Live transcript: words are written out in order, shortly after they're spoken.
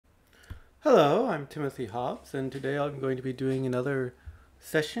Hello, I'm Timothy Hobbs, and today I'm going to be doing another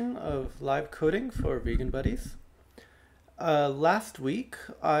session of live coding for Veganbuddies. Last week,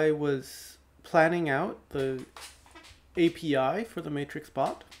 I was planning out the API for the Matrix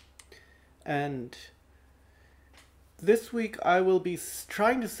bot, and this week I will be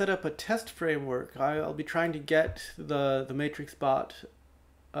trying to set up a test framework. I'll be trying to get the Matrix bot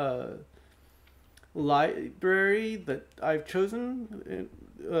library that I've chosen,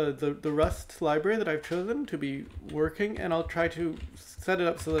 the Rust library that I've chosen to be working, and I'll try to set it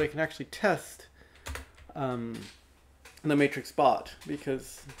up so that I can actually test the Matrix bot,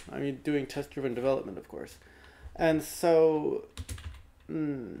 because I'm doing test-driven development, of course. And so,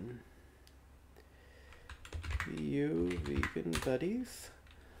 you vegan buddies,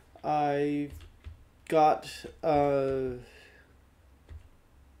 I've got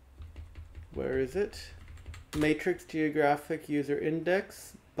where is it? Matrix Geographic User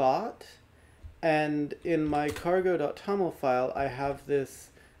Index bot. And in my cargo.toml file, I have this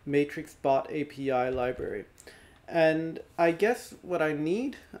Matrix bot API library. And I guess what I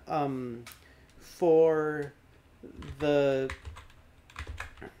need for the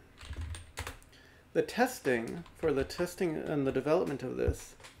testing, and the development of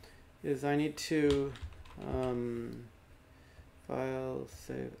this, is I need to file,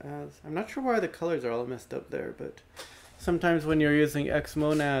 save as. I'm not sure why the colors are all messed up there, but sometimes when you're using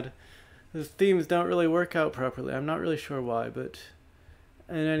Xmonad, the themes don't really work out properly. I'm not really sure why, but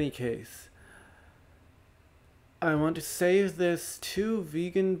in any case, I want to save this to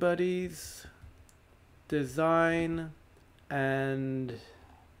Veganbuddies, design, and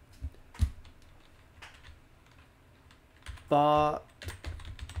bot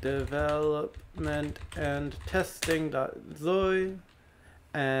development and testing.zoy.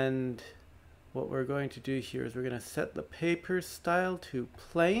 And what we're going to do here is we're going to set the paper style to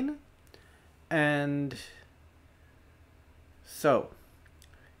plain. And so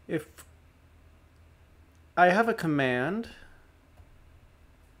if I have a command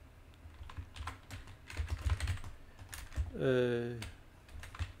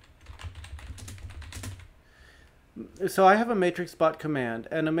so I have a matrix bot command,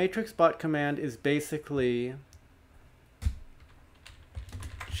 and a matrix bot command is basically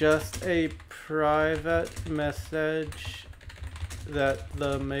just a private message that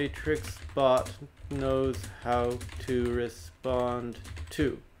the matrix bot knows how to respond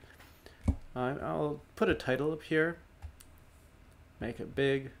to. I'll put a title up here, make it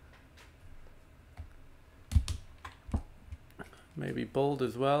big, maybe bold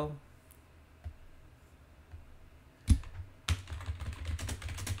as well.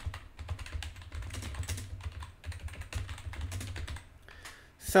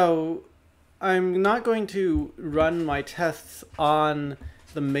 So I'm not going to run my tests on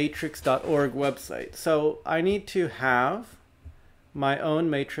the matrix.org website. So I need to have my own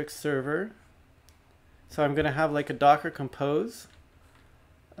matrix server. So I'm going to have like a Docker Compose.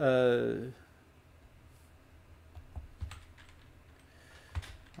 I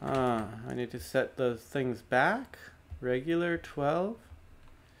need to set those things back. Regular 12.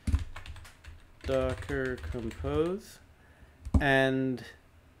 Docker Compose. And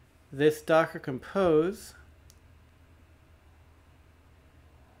this Docker Compose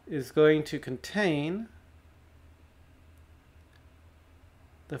is going to contain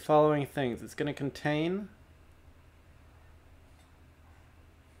the following things. It's going to contain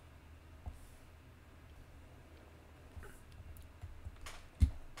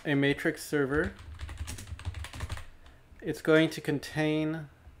a matrix server. It's going to contain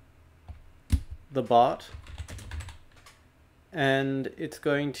the bot. And it's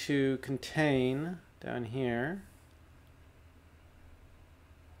going to contain, down here,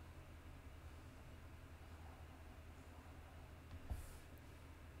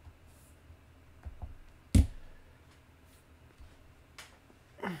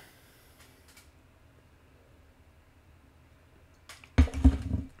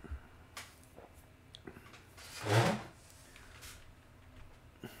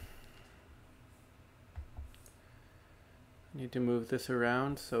 need to move this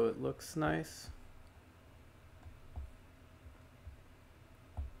around so it looks nice.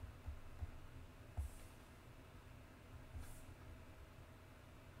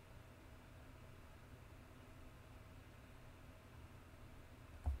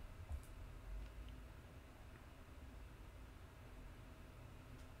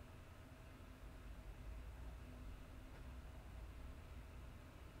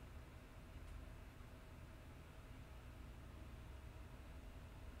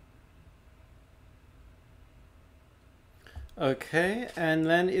 Okay, and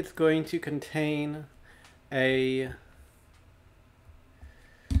then it's going to contain a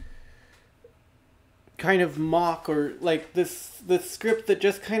kind of mock, or like this script that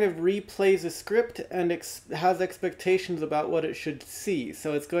just kind of replays a script and has expectations about what it should see.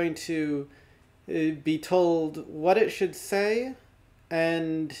 So it's going to be told what it should say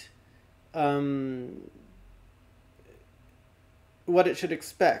and what it should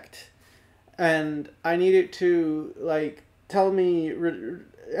expect. And I need it to like tell me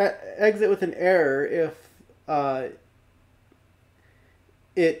exit with an error if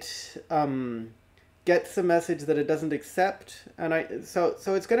it gets a message that it doesn't accept. And so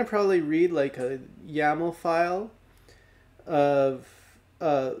it's going to probably read like a YAML file of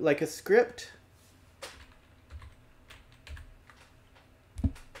like a script.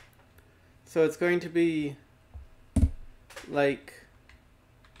 So it's going to be like,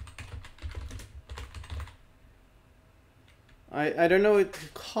 I don't know what to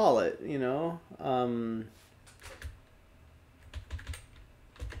call it, you know.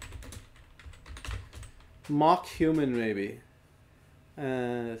 Mock human, maybe.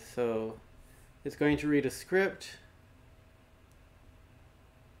 So it's going to read a script.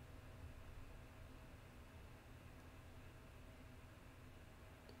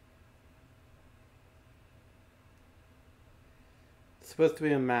 It's supposed to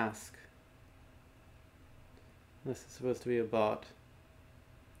be a mask. This is supposed to be a bot.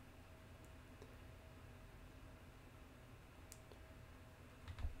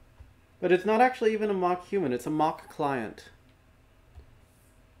 But it's not actually even a mock human, it's a mock client.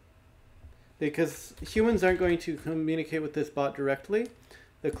 Because humans aren't going to communicate with this bot directly,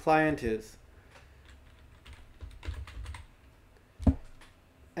 the client is.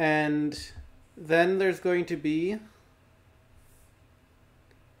 And then there's going to be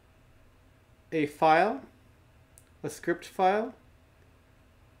a file, a script file,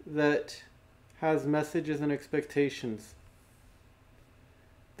 that has messages and expectations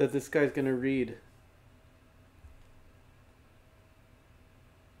that this guy's going to read.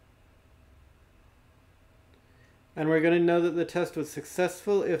 And we're going to know that the test was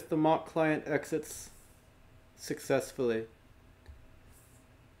successful if the mock client exits successfully.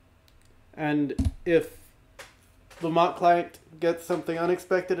 And if the mock client gets something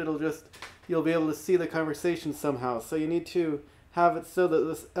unexpected, you'll be able to see the conversation somehow. So you need to have it so that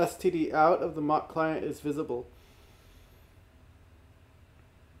this STD out of the mock client is visible.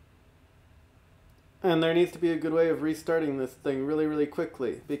 And there needs to be a good way of restarting this thing really, really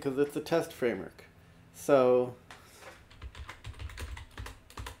quickly because it's a test framework. So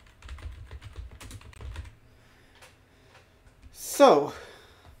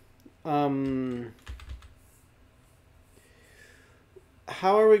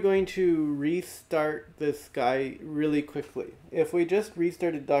how are we going to restart this guy really quickly? If we just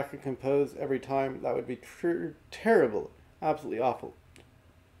restarted Docker Compose every time, that would be terrible, absolutely awful.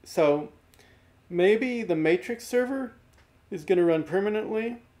 So maybe the matrix server is going to run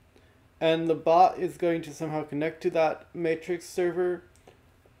permanently, and the bot is going to somehow connect to that matrix server,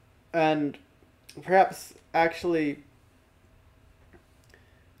 and perhaps actually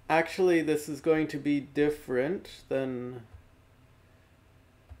this is going to be different than,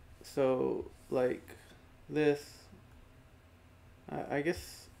 so like this. I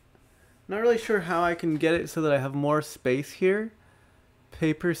guess, not really sure how I can get it so that I have more space here.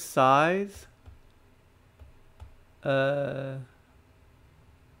 Paper size. A4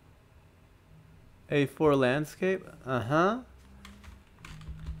 landscape.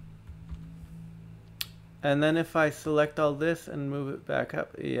 And then if I select all this and move it back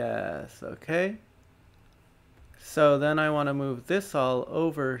up, yes, okay. So then I want to move this all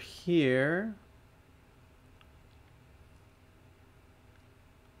over here.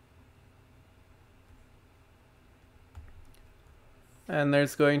 And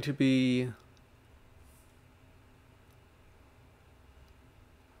there's going to be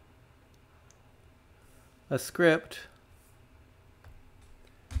a script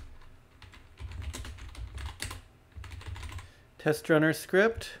test runner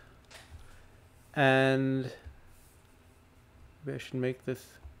script, and maybe I should make this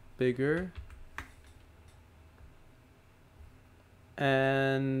bigger,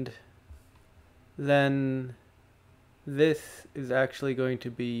 and then this is actually going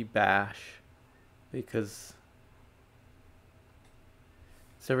to be bash because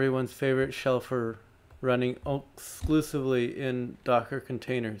it's everyone's favorite shell for running exclusively in Docker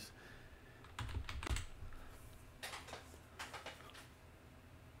containers.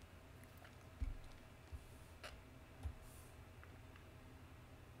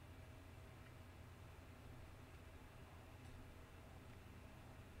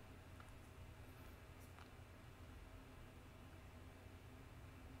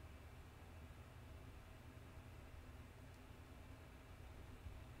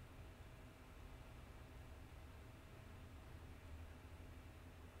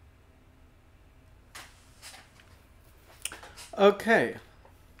 Okay,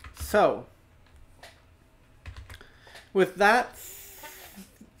 so with that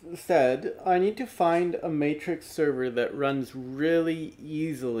said, I need to find a matrix server that runs really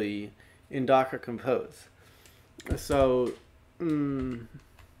easily in Docker Compose. So, I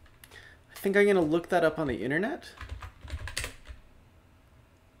think I'm going to look that up on the internet.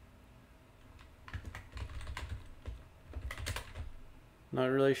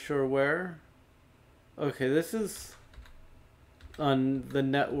 Not really sure where. Okay, this is on the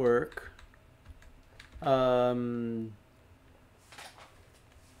network.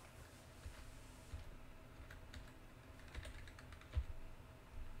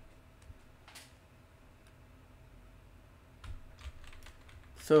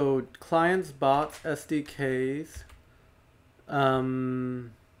 So clients, bots, SDKs.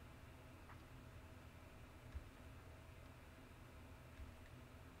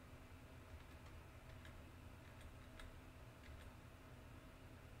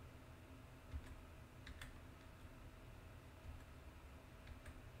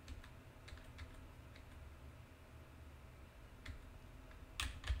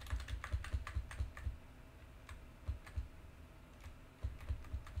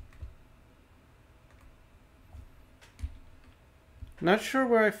 Not sure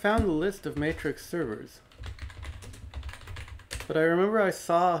where I found the list of matrix servers, but I remember I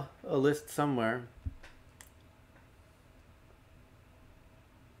saw a list somewhere.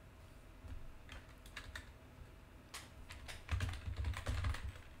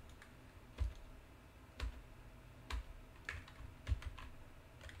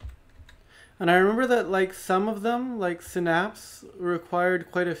 And I remember that like some of them, like Synapse,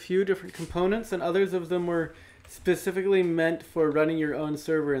 required quite a few different components, and others of them were specifically meant for running your own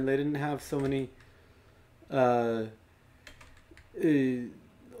server, and they didn't have so many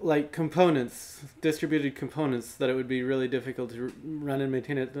like components, distributed components, that it would be really difficult to run and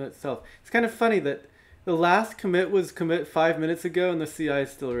maintain it itself. It's kind of funny that the last commit was commit 5 minutes ago and the CI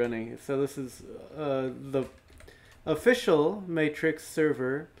is still running. So this is the official matrix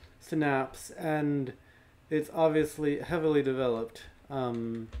server, Synapse, and it's obviously heavily developed.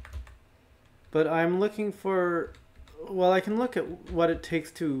 But I'm looking for, well, I can look at what it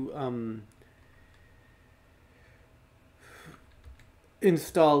takes to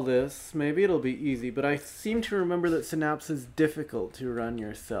install this. Maybe it'll be easy, but I seem to remember that Synapse is difficult to run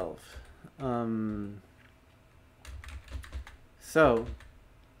yourself. So,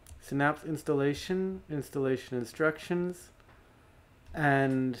 Synapse installation, installation instructions,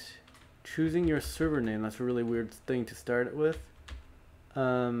 and choosing your server name. That's a really weird thing to start it with.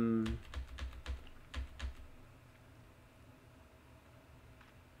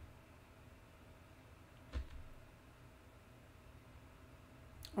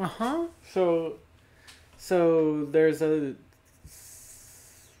 So there's an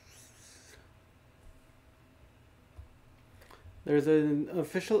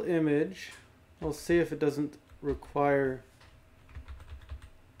official image. We'll see if it doesn't require.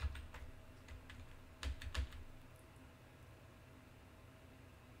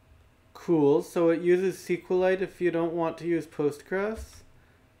 Cool. So it uses SQLite if you don't want to use Postgres,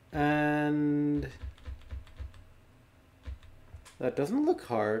 and that doesn't look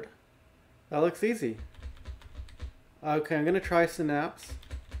hard. That looks easy. Okay, I'm gonna try Synapse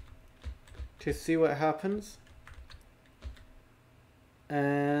to see what happens.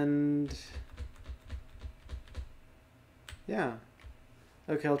 And yeah.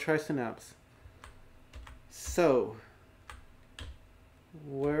 Okay, I'll try Synapse. So,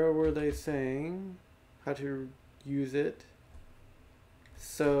 where were they saying how to use it?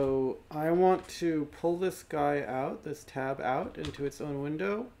 So I want to pull this guy out, this tab out into its own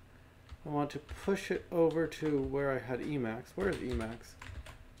window. I want to push it over to where I had Emacs. Where is Emacs?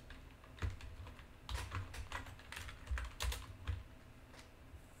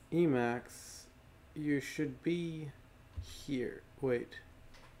 Emacs, you should be here. Wait.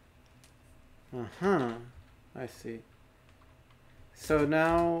 I see. So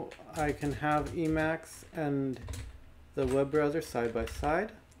now I can have Emacs and the web browser side by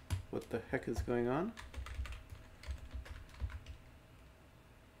side. What the heck is going on?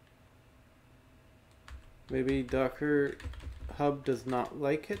 Maybe Docker Hub does not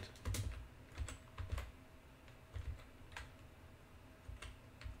like it.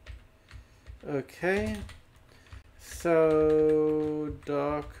 Okay. So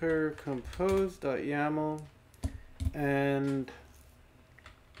docker compose.yaml and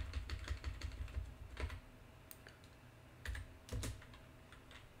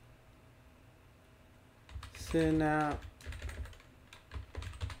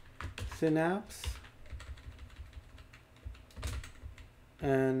synapse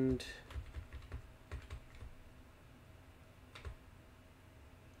and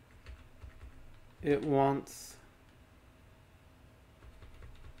it wants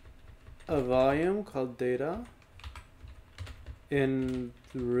a volume called data in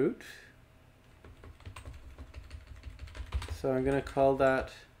the root. So I'm going to call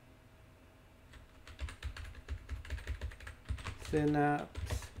that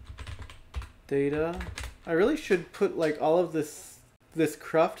synapse data. I really should put like all of this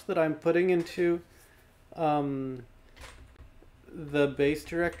cruft that I'm putting into the base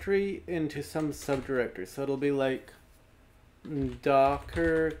directory into some subdirectory. So it'll be like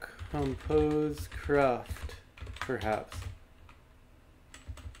docker compose cruft, perhaps.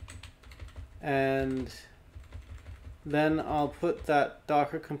 And then I'll put that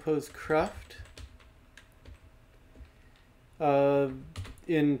docker compose cruft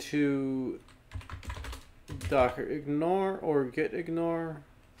into docker ignore or git ignore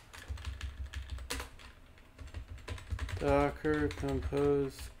docker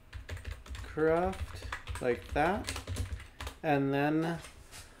compose cruft, like that. And then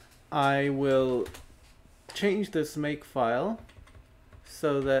I will change this make file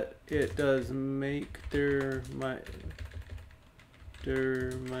so that it does make dir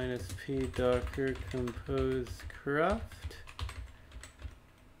minus p docker compose cruft,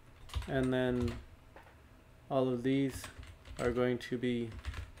 and then all of these are going to be,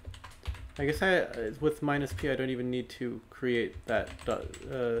 I guess with minus p I don't even need to create that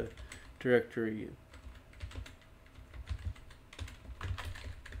directory.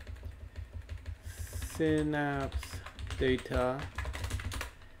 Synapse data.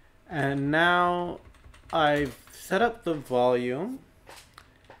 And now I've set up the volume,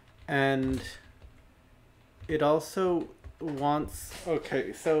 and it also wants,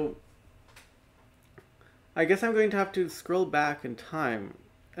 okay, so I guess I'm going to have to scroll back in time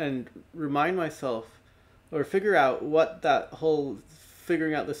and remind myself or figure out what that whole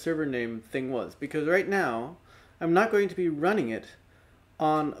figuring out the server name thing was, because right now I'm not going to be running it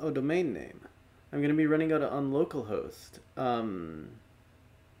on a domain name. I'm going to be running it on localhost.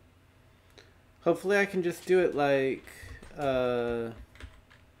 Hopefully I can just do it like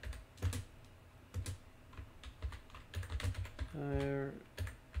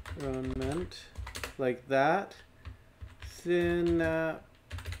environment, like that. Synapse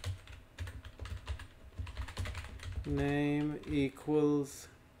name equals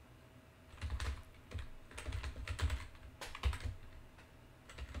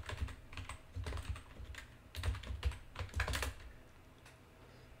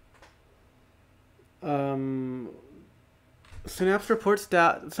Synapse reports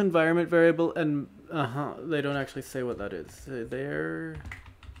stats environment variable, and they don't actually say what that is. There,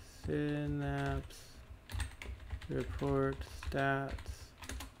 Synapse report stats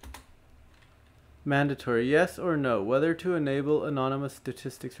mandatory, yes or no, whether to enable anonymous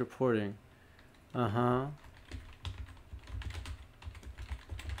statistics reporting.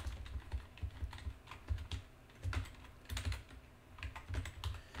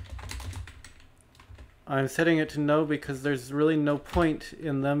 I'm setting it to no because there's really no point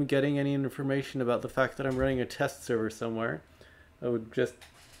in them getting any information about the fact that I'm running a test server somewhere. I would just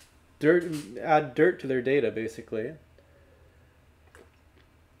add dirt to their data, basically.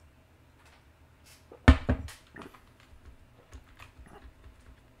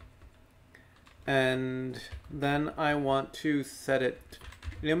 And then I want to set it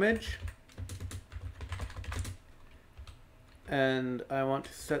image. And I want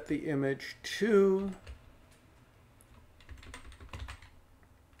to set the image to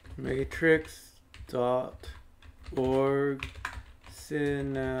matrix.org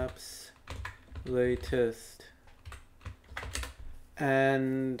synapse latest,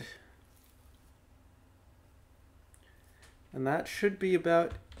 and that should be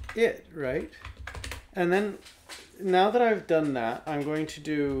about it, right? And then now that I've done that, I'm going to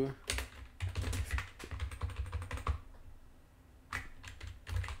do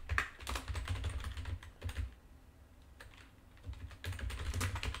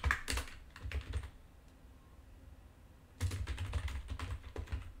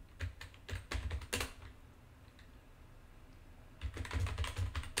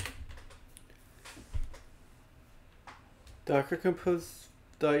Docker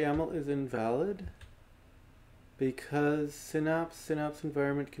compose.yaml is invalid because synapse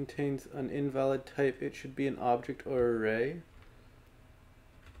environment contains an invalid type. It should be an object or array.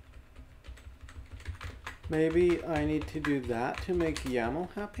 Maybe I need to do that to make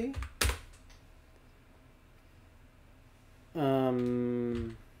YAML happy.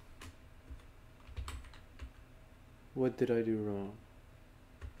 What did I do wrong?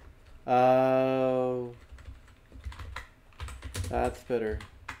 Oh, that's better.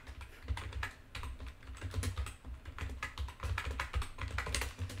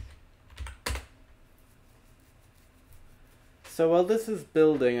 So while this is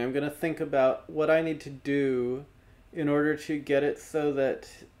building, I'm going to think about what I need to do in order to get it so that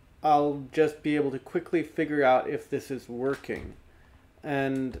I'll just be able to quickly figure out if this is working.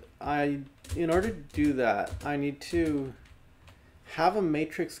 And in order to do that, I need to have a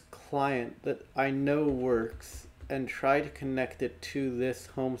matrix client that I know works and try to connect it to this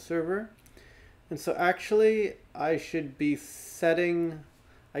home server. And so actually I should be setting,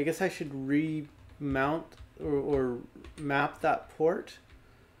 I guess I should remount or map that port.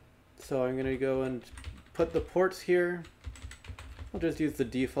 So I'm going to go and put the ports here. I'll just use the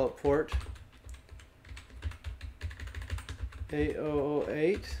default port,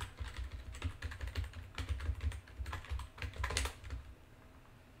 8008.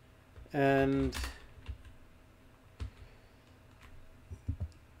 And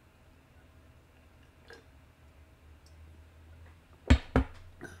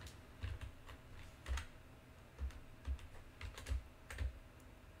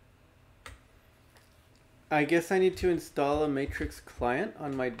I guess I need to install a matrix client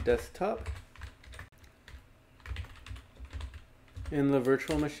on my desktop in the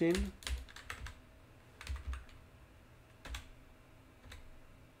virtual machine.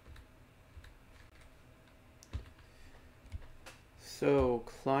 So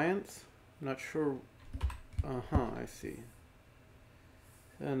clients, I'm not sure. I see.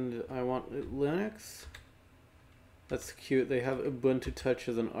 And I want Linux. That's cute. They have Ubuntu Touch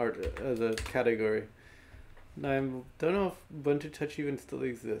as a category. I don't know if Ubuntu Touch even still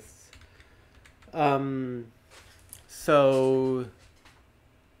exists. So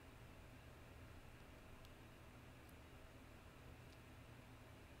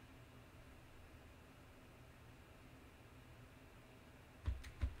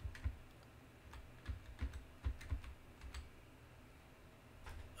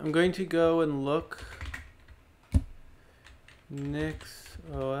I'm going to go and look Nix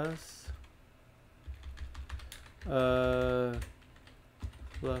OS.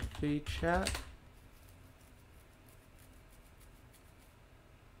 Fluffy chat.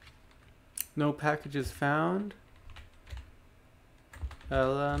 No packages found.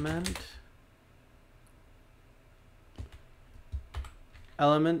 Element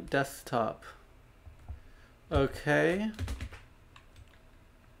desktop. Okay.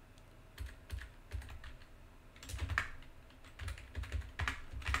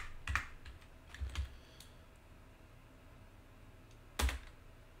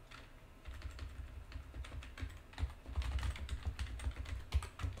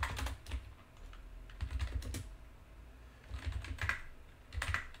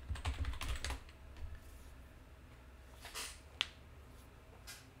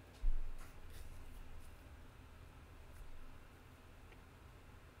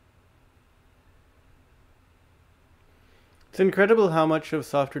 It's incredible how much of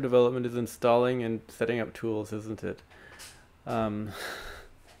software development is installing and setting up tools, isn't it?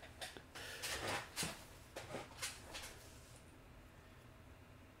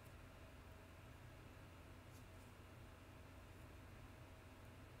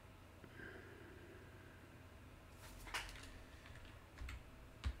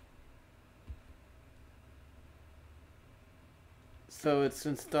 So it's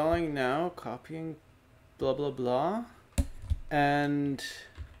installing now, copying, blah, blah, blah. And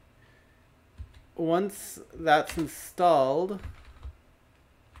once that's installed,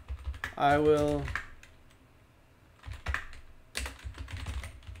 I'll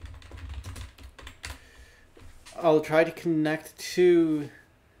try to connect to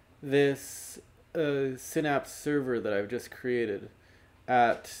this synapse server that I've just created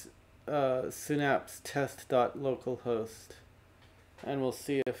at synapse test.localhost, and we'll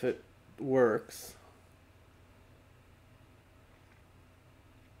see if it works.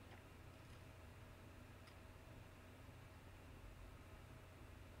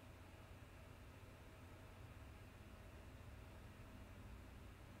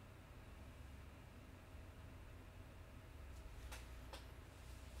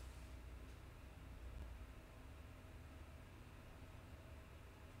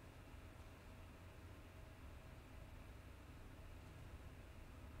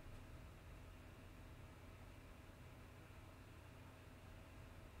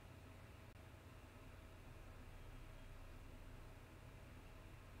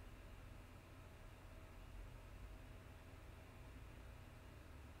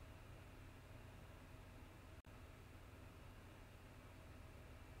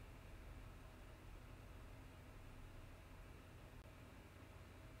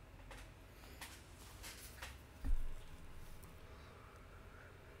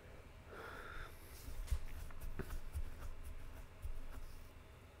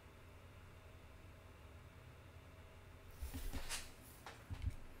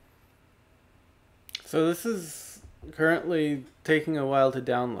 So this is currently taking a while to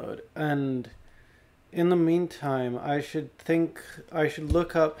download, and in the meantime, I should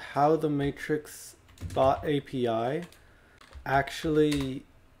look up how the Matrix bot API actually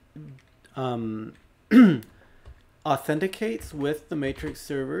authenticates with the Matrix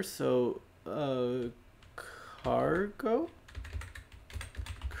server. So cargo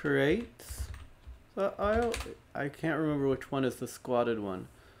creates the IO. I can't remember which one is the squatted one.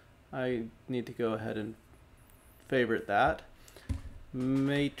 I need to go ahead and favorite that.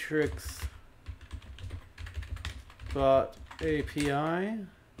 Matrix bot API, and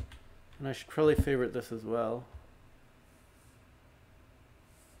I should probably favorite this as well.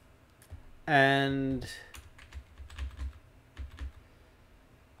 And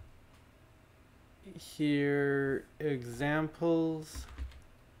here examples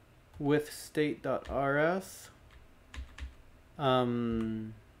with state.rs.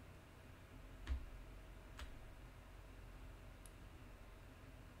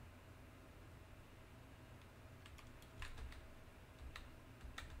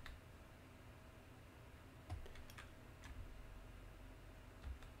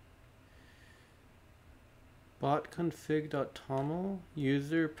 botconfig.toml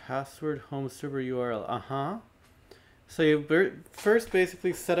user password home server URL. So you first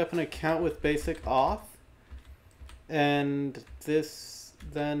basically set up an account with basic auth, and this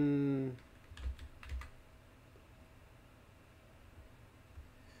then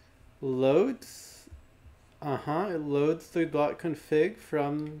loads. It loads the botconfig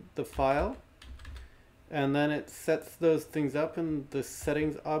from the file, and then it sets those things up in the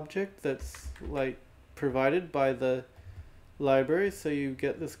settings object that's like provided by the library. So you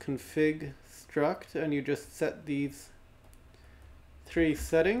get this config struct, and you just set these 3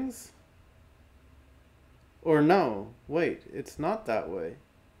 settings. Or no, wait, it's not that way.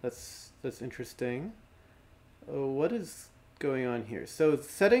 That's interesting. What is going on here? So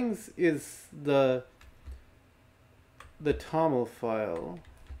settings is the toml file,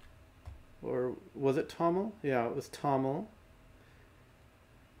 or was it toml? Yeah, it was toml.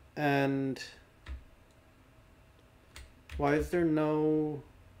 And why is there no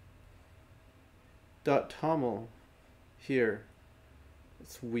 .toml here?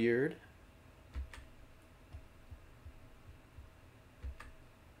 It's weird.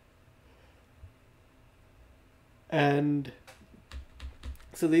 And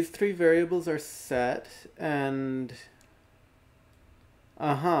so these 3 variables are set, and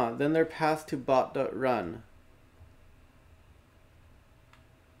then they're passed to bot.run.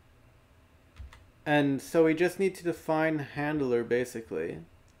 And so we just need to define handler basically.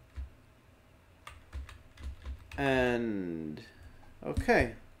 And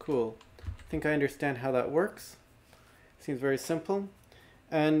okay, cool. I think I understand how that works. Seems very simple.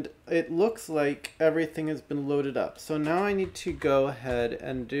 And it looks like everything has been loaded up. So now I need to go ahead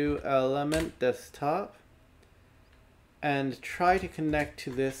and do element desktop and try to connect to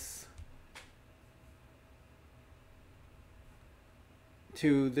this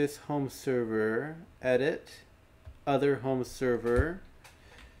home server, edit, other home server,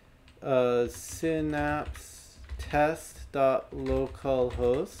 synapse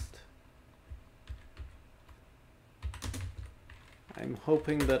test.localhost. I'm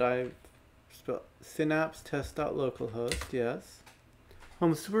hoping that I've spelled synapse test.localhost, yes.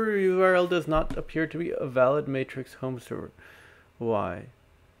 Home server URL does not appear to be a valid matrix home server. Why?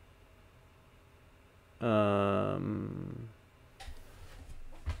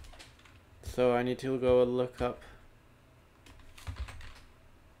 So I need to go look up.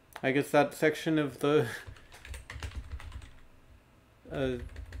 I guess that section of the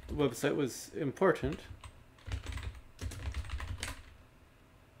website was important.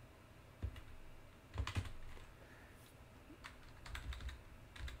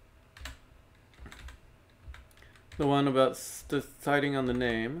 The one about deciding on the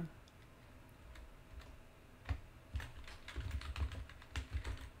name.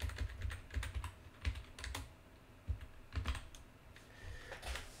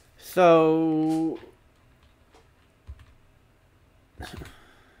 So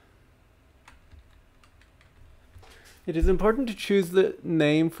it is important to choose the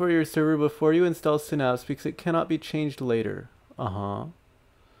name for your server before you install Synapse because it cannot be changed later. The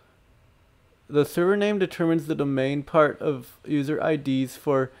server name determines the domain part of user IDs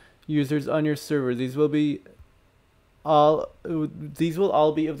for users on your server. These will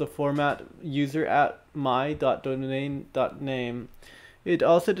all be of the format user@my.domain.name. It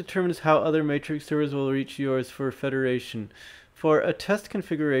also determines how other matrix servers will reach yours for federation. For a test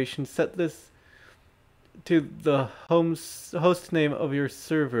configuration, set this to the host name of your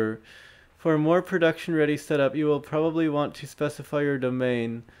server. For a more production-ready setup, you will probably want to specify your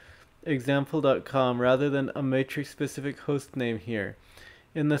domain, example.com, rather than a matrix-specific host name here.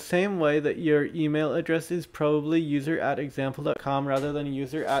 In the same way that your email address is probably user@example.com rather than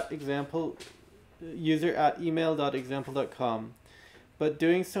user@email.example.com. But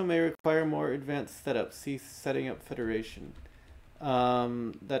doing so may require more advanced setup. See setting up federation.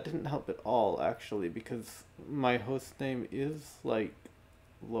 That didn't help at all, actually, because my host name is like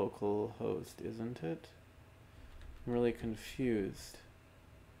localhost, isn't it? I'm really confused.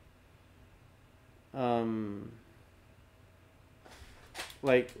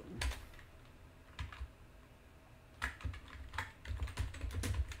 Like,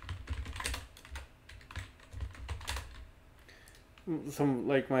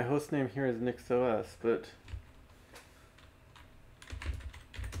 like my host name here is NixOS, but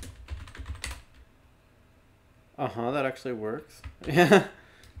that actually works. Yeah,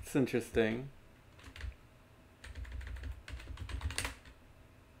 it's interesting.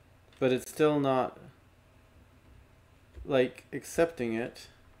 But it's still not like accepting it.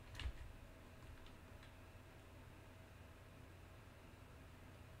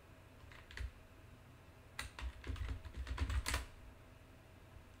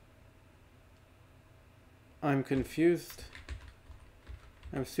 I'm confused.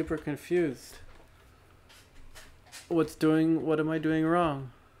 I'm super confused. What am I doing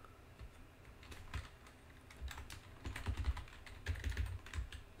wrong?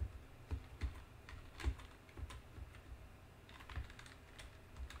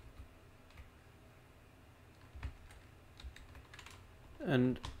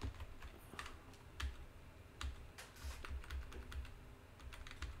 And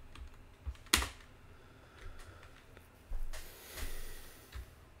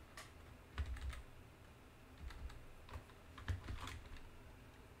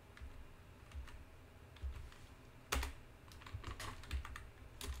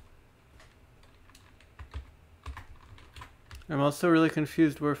I'm also really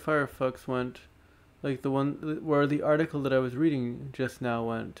confused where Firefox went. Like the one where the article that I was reading just now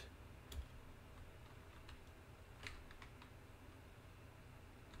went.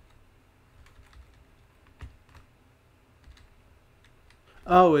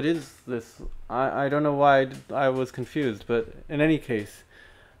 Oh, it is this. I don't know why I was confused, but in any case,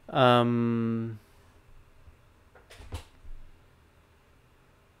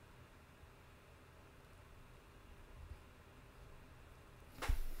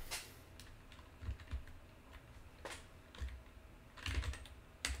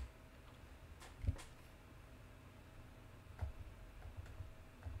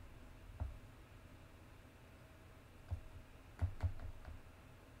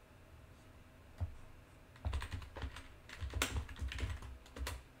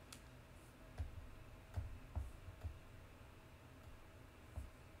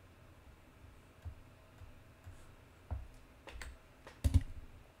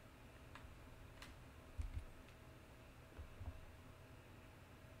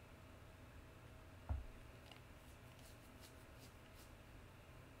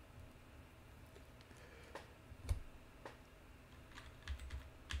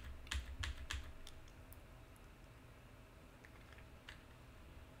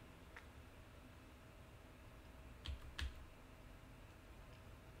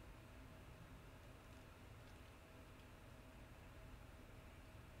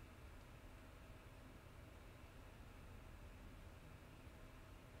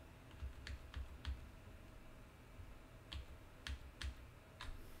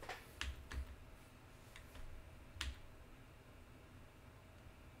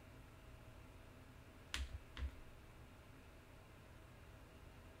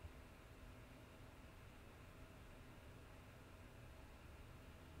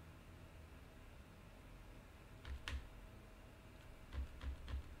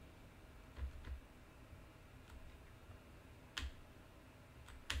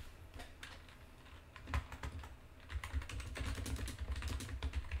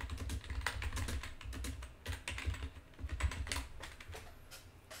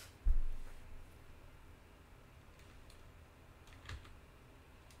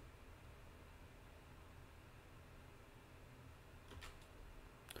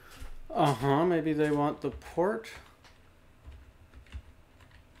 maybe they want the port.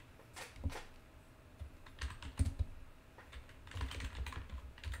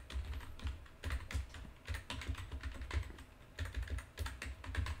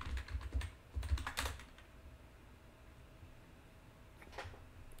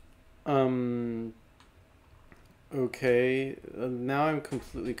 Okay, now I'm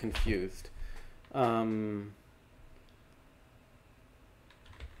completely confused. Um,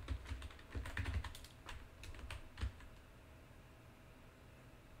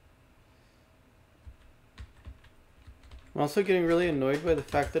 I'm also getting really annoyed by the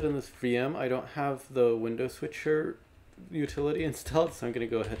fact that in this VM I don't have the window switcher utility installed, so I'm going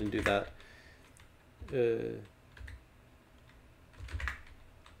to go ahead and do that.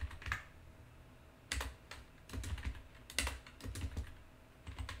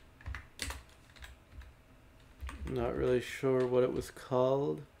 Not really sure what it was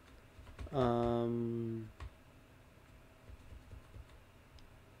called.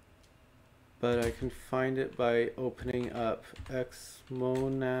 But I can find it by opening up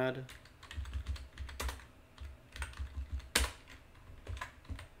xmonad.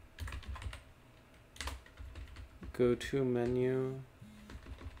 Go to menu.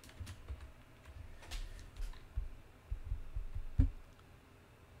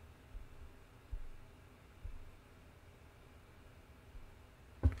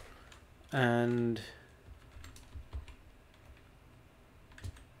 And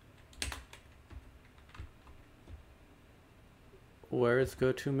where is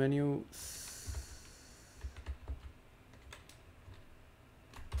go to menu?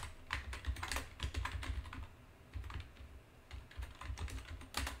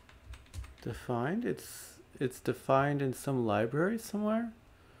 Defined? It's defined in some library somewhere?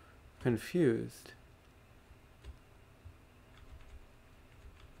 Confused.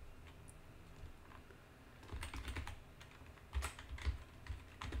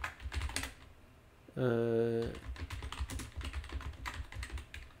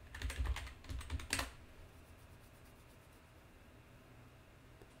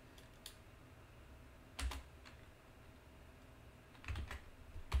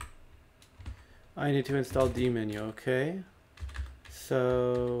 I need to install dmenu, okay?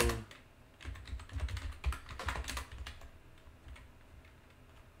 So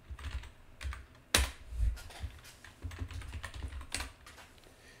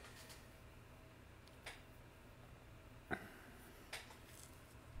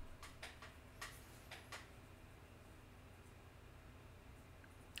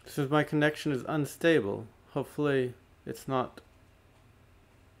since my connection is unstable, hopefully it's not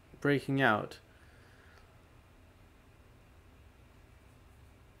breaking out.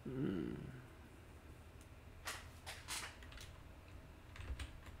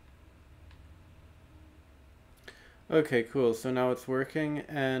 Okay, cool. So now it's working,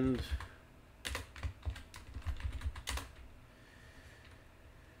 and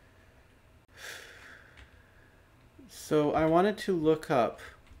so I wanted to look up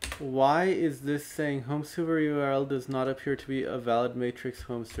why is this saying home server URL does not appear to be a valid matrix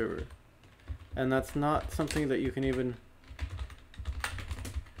home server, and that's not something that you can even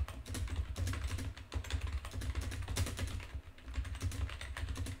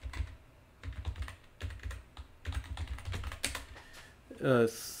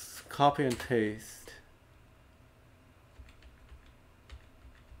copy and paste.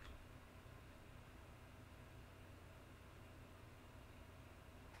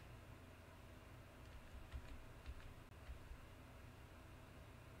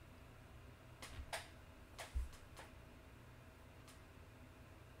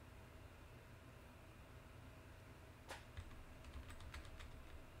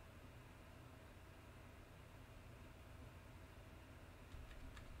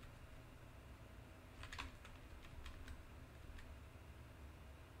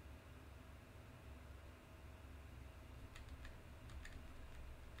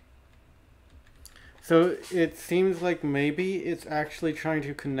 So it seems like maybe it's actually trying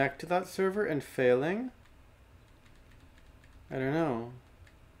to connect to that server and failing. I don't know.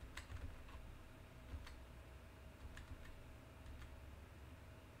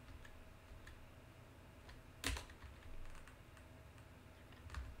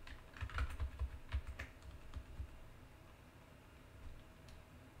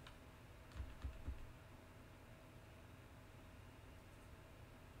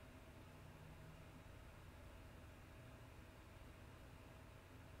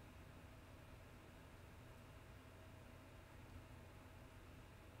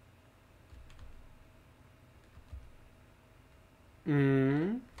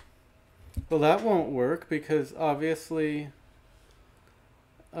 Well, that won't work because obviously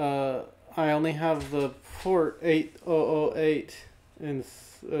I only have the port 8008 and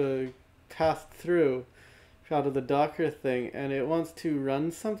passed through out of the Docker thing, and it wants to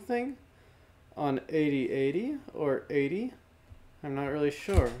run something on 8080 or 80. I'm not really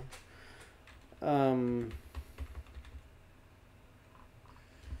sure.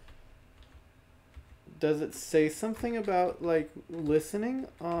 does it say something about like listening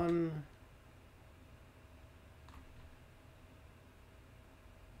on?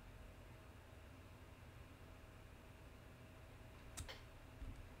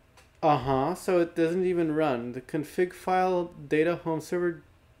 So it doesn't even run. The config file data home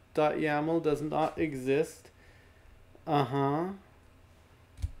server.yaml does not exist.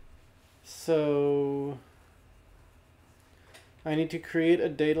 So I need to create a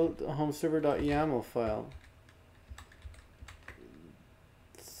data home server.yaml file.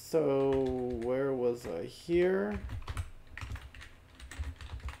 So where was I? Here.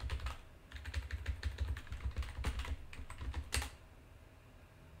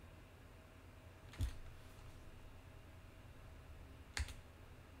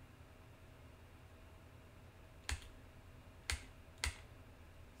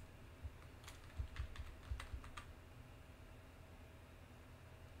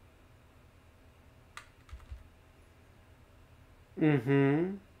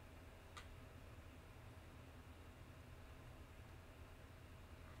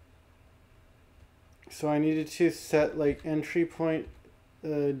 So I needed to set like entry point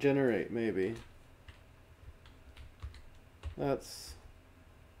generate maybe. That's,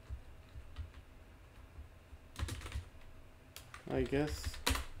 I guess.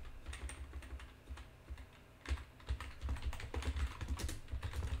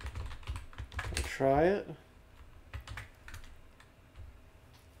 I'll try it.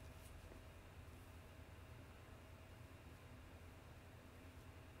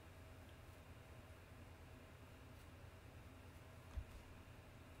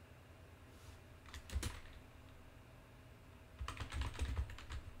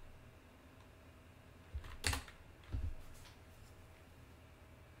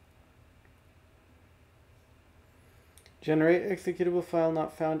 Generate executable file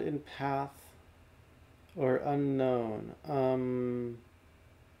not found in path or unknown.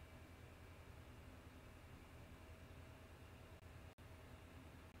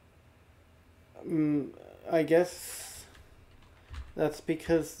 I guess that's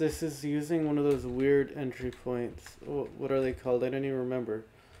because this is using one of those weird entry points. What are they called? I don't even remember.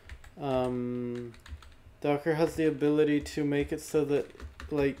 Docker has the ability to make it so that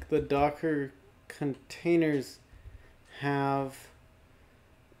like the Docker containers have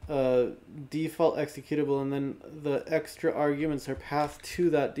a default executable, and then the extra arguments are passed to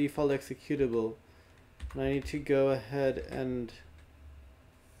that default executable. And I need to go ahead and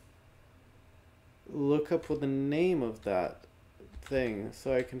look up what the name of that thing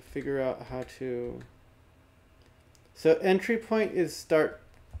so I can figure out how to. So entry point is start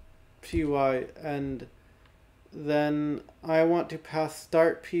py, and then I want to pass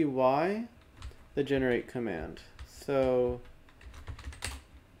start py the generate command. So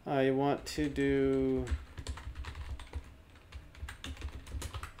I want to do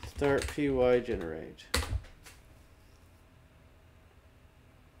start py generate.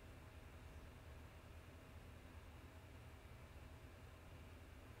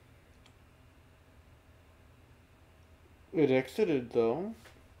 It exited though.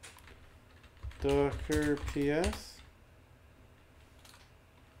 Docker ps.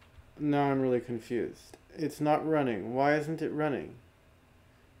 Now I'm really confused. It's not running. Why isn't it running?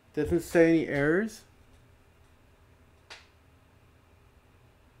 Doesn't say any errors?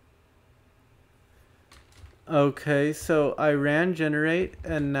 Okay, so I ran generate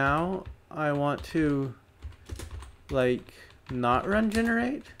and now I want to like not run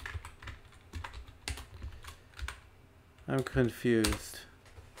generate? I'm confused.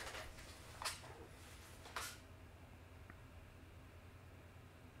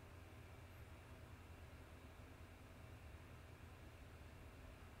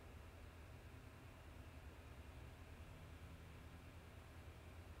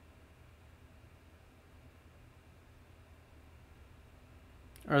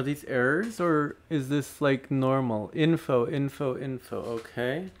 Are these errors or is this like normal? Info.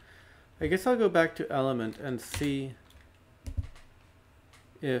 Okay. I guess I'll go back to element and see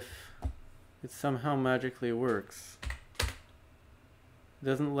if it somehow magically works. It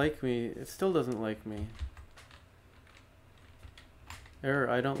doesn't like me. It still doesn't like me. Error,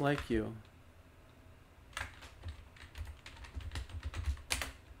 I don't like you.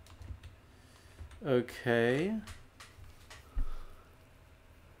 Okay.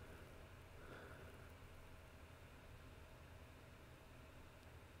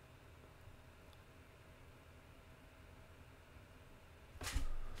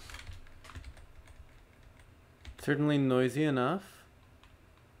 Certainly noisy enough.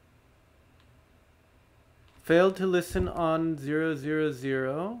 Failed to listen on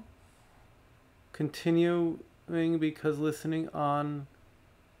 000. continuing because listening on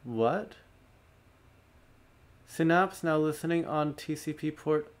what? Synapse now listening on TCP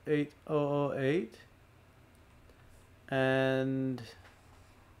port 8008. And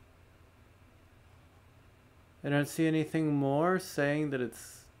I don't see anything more saying that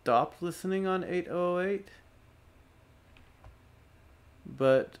it's stopped listening on 8008.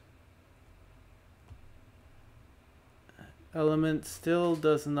 But Element still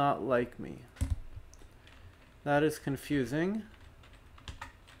does not like me. That is confusing.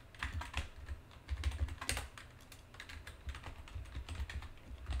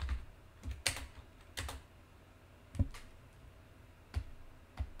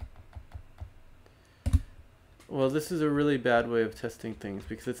 Well, this is a really bad way of testing things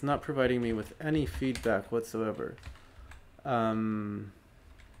because it's not providing me with any feedback whatsoever.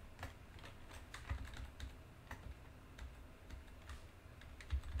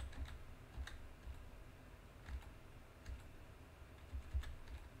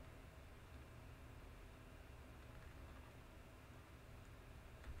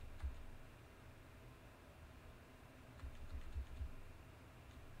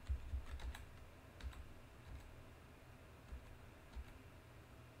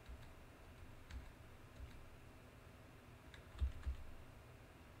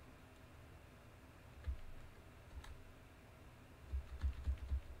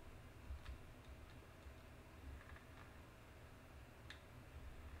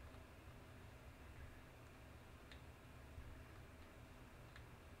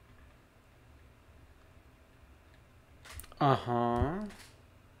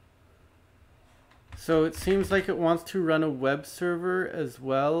 So it seems like it wants to run a web server as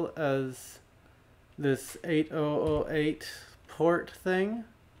well as this 8008 port thing.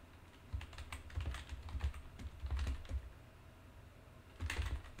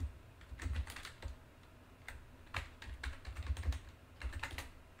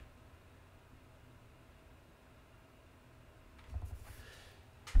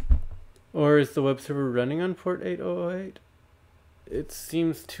 Or is the web server running on port 8008? It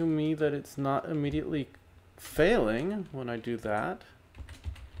seems to me that it's not immediately failing when I do that.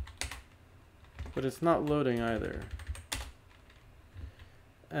 But it's not loading either.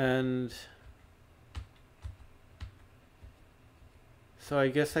 And so I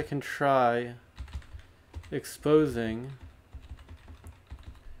guess I can try exposing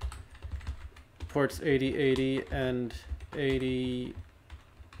ports 8080 and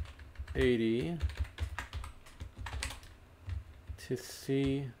 8080 to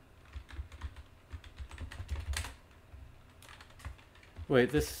see.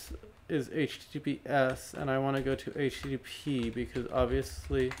 Wait, this is HTTPS and I want to go to HTTP because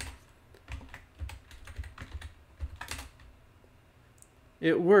obviously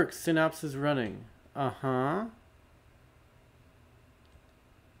it works. Synapse is running.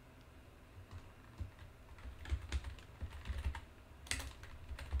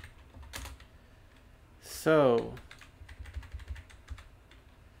 So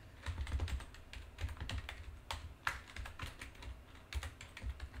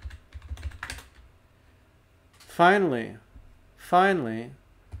finally,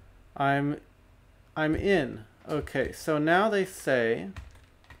 I'm in. Okay, so now they say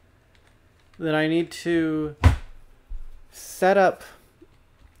that I need to set up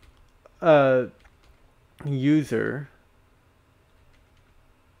a user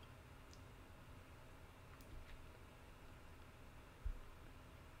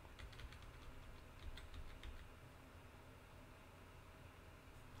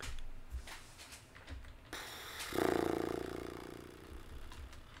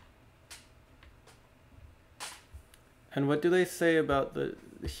and what do they say about the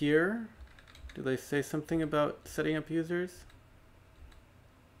here? Do they say something about setting up users?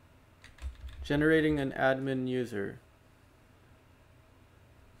 Generating an admin user.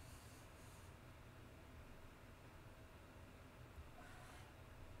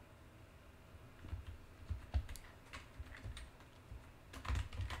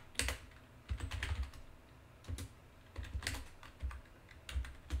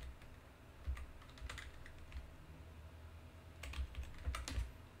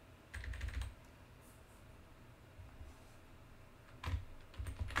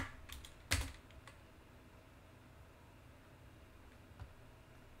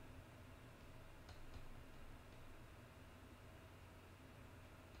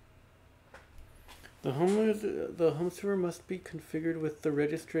 The home server must be configured with the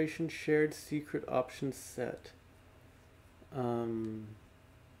registration shared secret option set.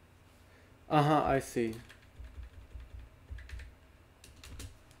 I see.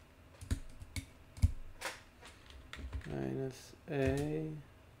 minus A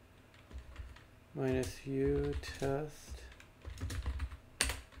minus U test,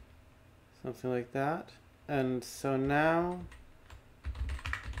 something like that. And so now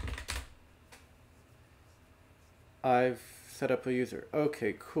I've set up a user.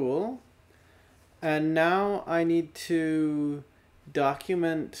 Okay, cool. And now I need to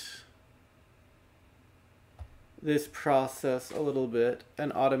document this process a little bit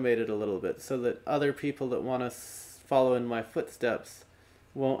and automate it a little bit so that other people that want to follow in my footsteps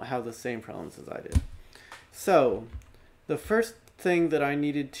won't have the same problems as I did. So the first thing that I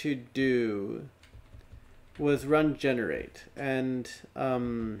needed to do was run generate, and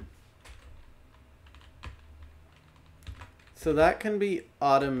so that can be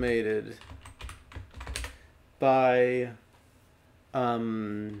automated by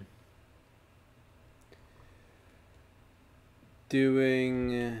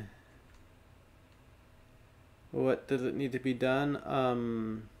doing, what does it need to be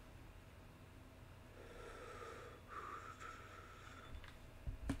done?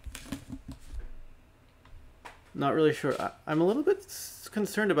 Not really sure. I'm a little bit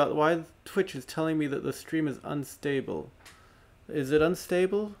concerned about why Twitch is telling me that the stream is unstable. Is it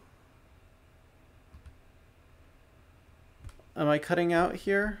unstable? Am I cutting out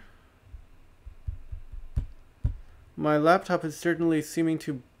here? My laptop is certainly seeming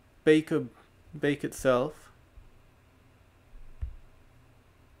to bake itself.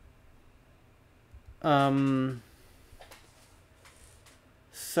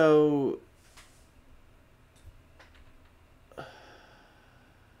 So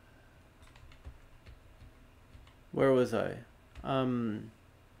where was I?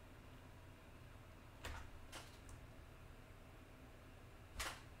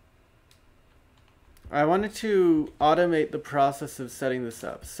 I wanted to automate the process of setting this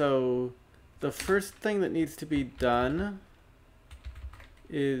up. So the first thing that needs to be done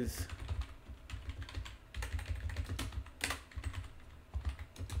is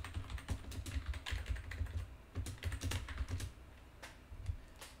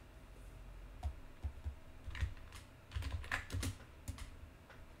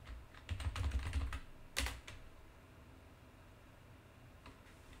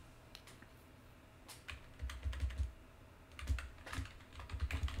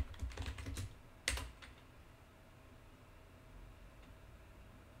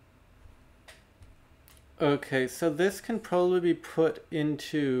okay, so this can probably be put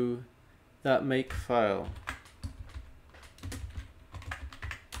into that make file.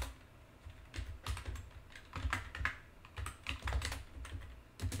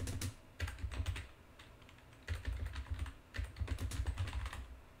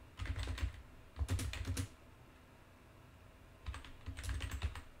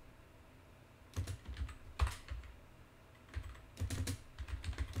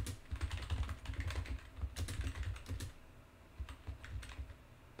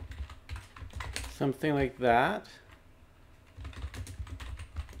 Something like that.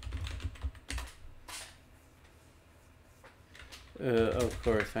 Of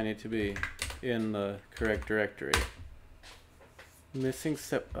course, I need to be in the correct directory. Missing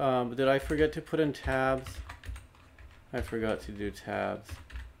step. Did I forget to put in tabs? I forgot to do tabs.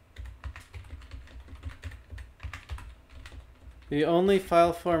 The only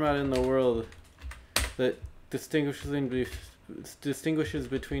file format in the world that distinguishes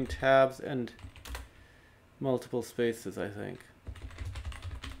between tabs and multiple spaces, I think.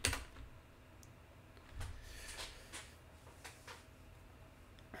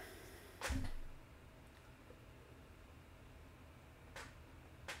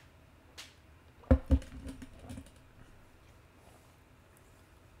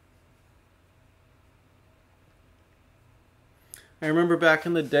 I remember back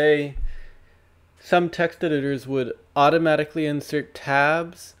in the day, some text editors would automatically insert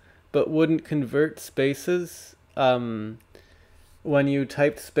tabs but wouldn't convert spaces when you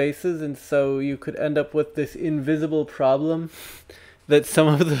typed spaces, and so you could end up with this invisible problem that some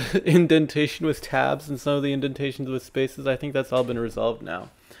of the indentation was tabs and some of the indentations was spaces. I think that's all been resolved now.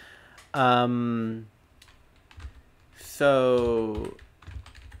 So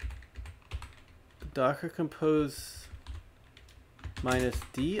Docker compose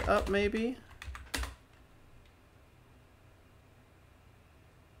 -d up maybe?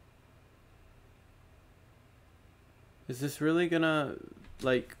 Is this really gonna,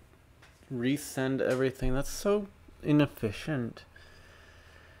 like, resend everything? That's so inefficient.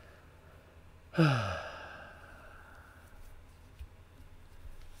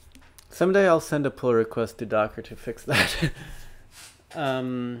 Someday I'll send a pull request to Docker to fix that.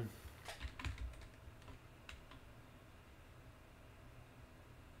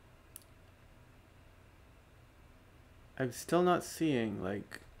 I'm still not seeing,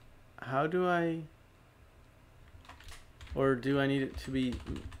 like, how do I, or do I need it to be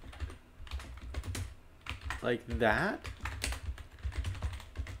like that?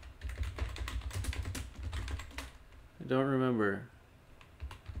 I don't remember.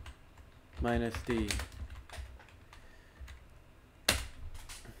 Minus D.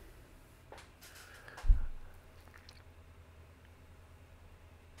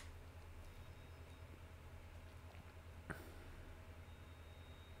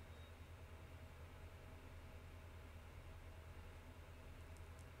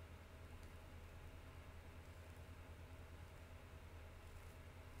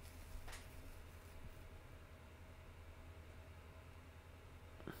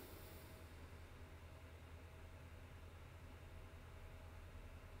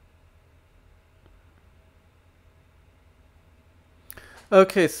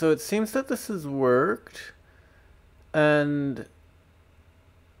 Okay, so it seems that this has worked. And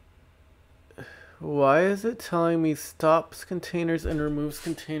why is it telling me stops containers and removes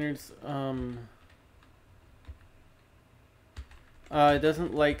containers? It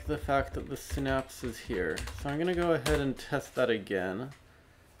doesn't like the fact that the synapse is here. So I'm gonna go ahead and test that again.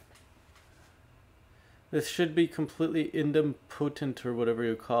 This should be completely idempotent, or whatever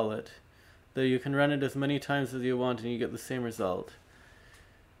you call it. That you can run it as many times as you want and you get the same result.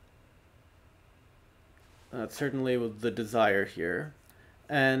 That's certainly the desire here.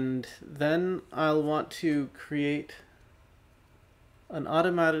 And then I'll want to create an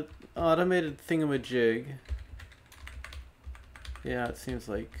automated thingamajig. Yeah, it seems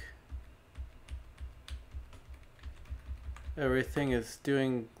like everything is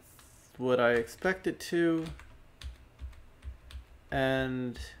doing what I expect it to.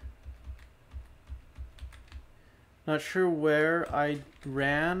 And not sure where I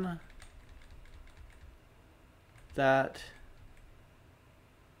ran that.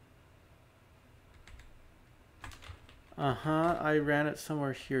 I ran it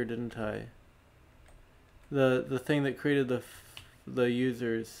somewhere here, didn't I? The thing that created the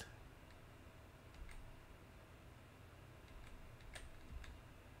users.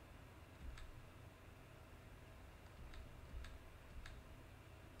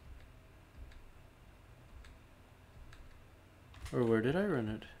 Or where did I run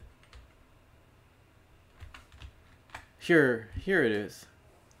it? Here it is.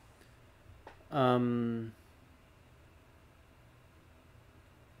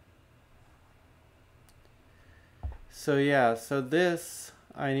 So yeah, so this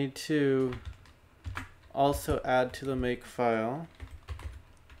I need to also add to the make file.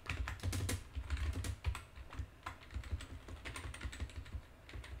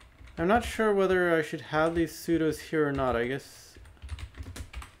 I'm not sure whether I should have these sudos here or not. I guess,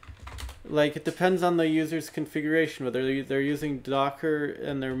 like, it depends on the user's configuration, whether they're using Docker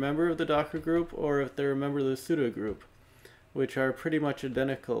and they're a member of the Docker group, or if they're a member of the sudo group, which are pretty much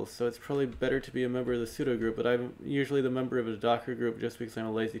identical. So it's probably better to be a member of the sudo group, but I'm usually the member of a Docker group just because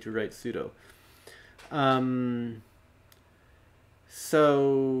I'm lazy to write sudo.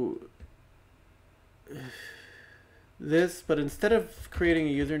 So this, but instead of creating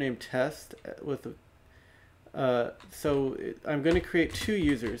a username test with I'm going to create two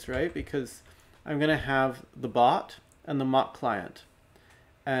users, right? Because I'm going to have the bot and the mock client.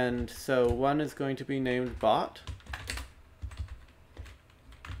 And so one is going to be named bot.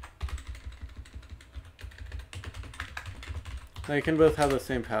 They can both have the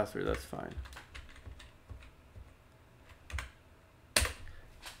same password, that's fine.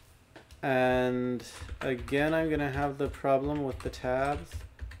 And again, I'm gonna have the problem with the tabs.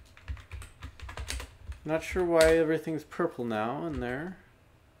 Not sure why everything's purple now in there.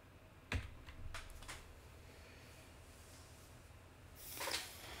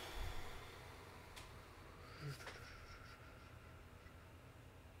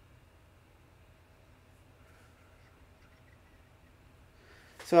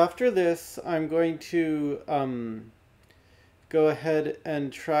 So after this, I'm going to go ahead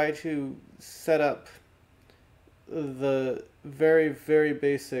and try to set up the very, very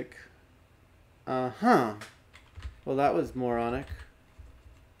basic. Well, that was moronic.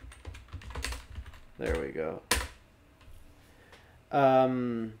 There we go.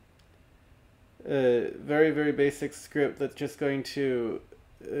 Very, very basic script that's just going to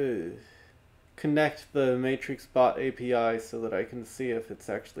connect the Matrix Bot API so that I can see if it's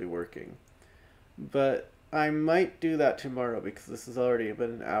actually working. But I might do that tomorrow because this has already been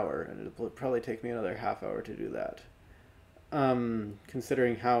an hour and it'll probably take me another half hour to do that.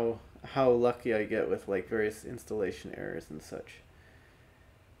 Considering how lucky I get with like various installation errors and such.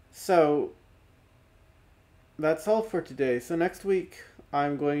 So that's all for today. So next week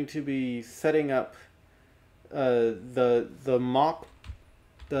I'm going to be setting up the mock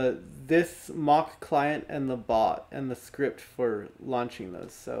this mock client and the bot and the script for launching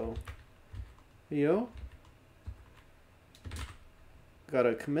those. So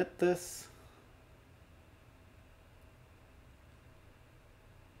gotta commit this.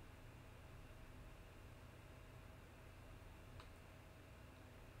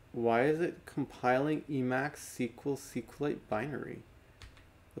 Why is it compiling Emacs SQL SQLite binary?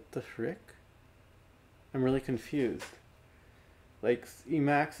 What the frick? I'm really confused. Like,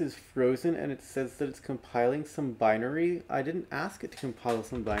 Emacs is frozen and it says that it's compiling some binary. I didn't ask it to compile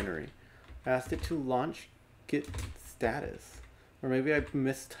some binary. I asked it to launch git status. Or maybe I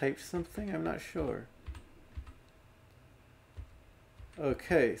mistyped something? I'm not sure.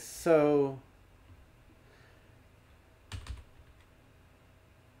 Okay, so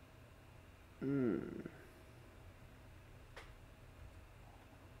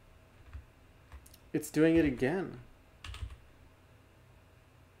it's doing it again.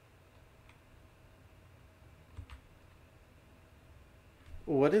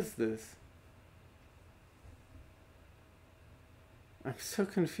 What is this? I'm so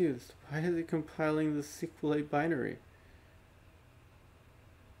confused. Why is it compiling the SQLite binary?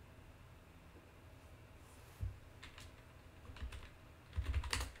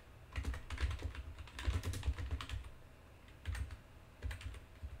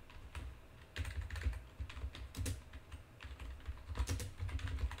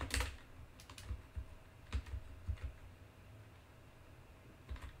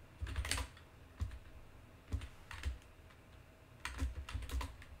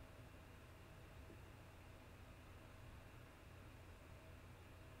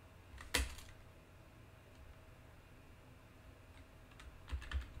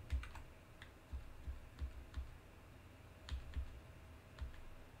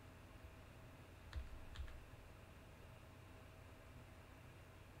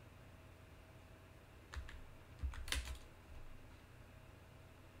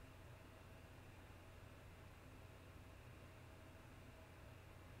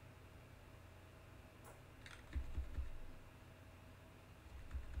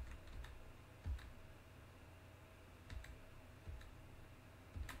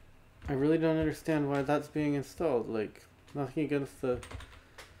 I really don't understand why that's being installed. Like, nothing against the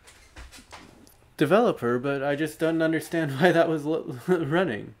developer, but I just don't understand why that was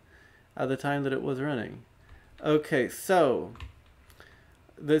running at the time that it was running. Okay, so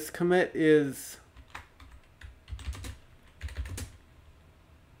this commit is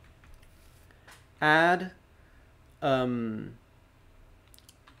add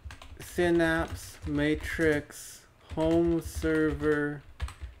synapse matrix home server,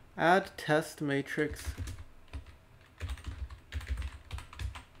 add test matrix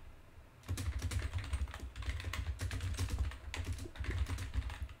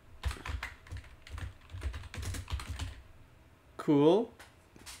cool.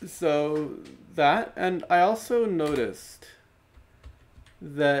 So that, and I also noticed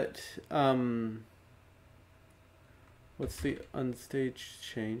that what's the unstaged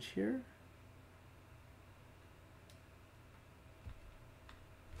change here?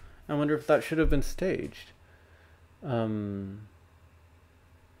 I wonder if that should have been staged. I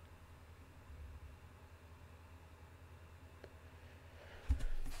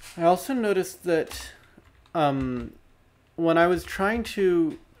also noticed that when I was trying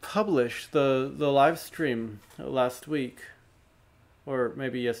to publish the live stream last week, or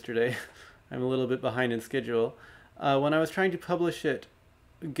maybe yesterday, I'm a little bit behind in schedule. When I was trying to publish it,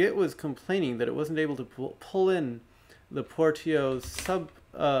 Git was complaining that it wasn't able to pull in the Portio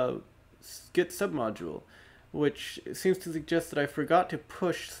Git submodule, which seems to suggest that I forgot to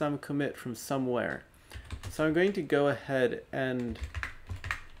push some commit from somewhere. So I'm going to go ahead and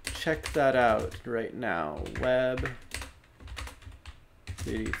check that out right now. Web,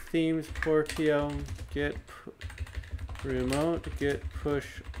 cd themes, Portio, git remote, git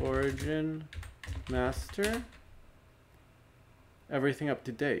push origin, master. Everything up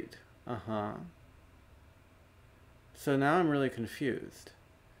to date. So now I'm really confused.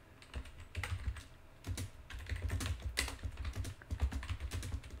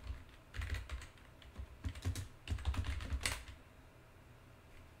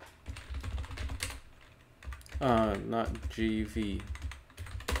 Not GV.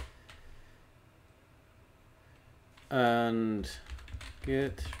 And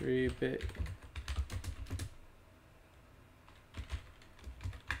git rebate.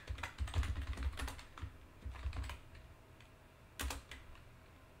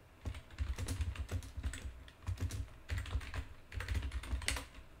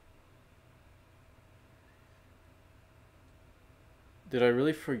 Did I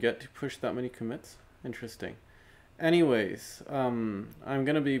really forget to push that many commits? Interesting. Anyways, I'm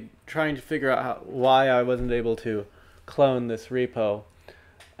going to be trying to figure out why I wasn't able to clone this repo,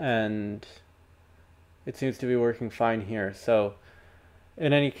 and it seems to be working fine here. So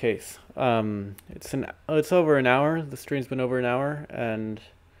in any case, it's over an hour. The stream's been over an hour, and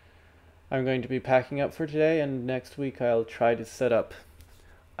I'm going to be packing up for today, and next week I'll try to set up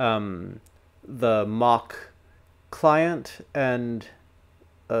the mock client and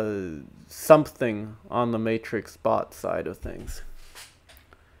something on the Matrix bot side of things.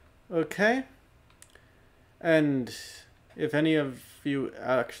 Okay. And if any of you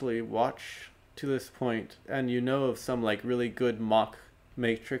actually watch to this point and you know of some like really good mock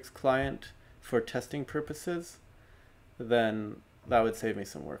Matrix client for testing purposes, then that would save me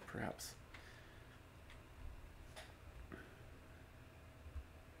some work perhaps.